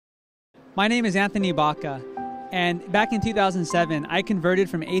My name is Anthony Baca, and back in 2007, I converted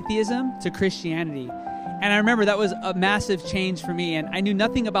from atheism to Christianity. And I remember that was a massive change for me, and I knew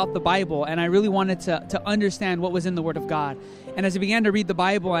nothing about the Bible, and I really wanted to understand what was in the Word of God. And as I began to read the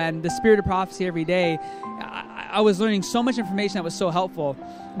Bible and the Spirit of Prophecy every day, I was learning so much information that was so helpful.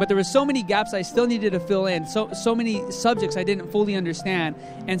 But there were so many gaps I still needed to fill in, so many subjects I didn't fully understand.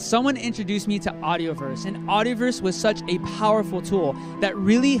 And someone introduced me to AudioVerse. And AudioVerse was such a powerful tool that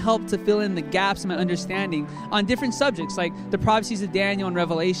really helped to fill in the gaps in my understanding on different subjects like the prophecies of Daniel and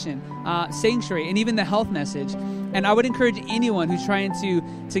Revelation, sanctuary, and even the health message. And I would encourage anyone who's trying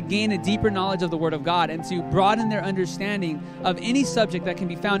to gain a deeper knowledge of the Word of God and to broaden their understanding of any subject that can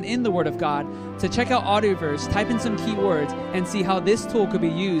be found in the Word of God to check out AudioVerse, type in some keywords, and see how this tool could be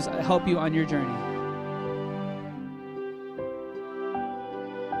used to help you on your journey.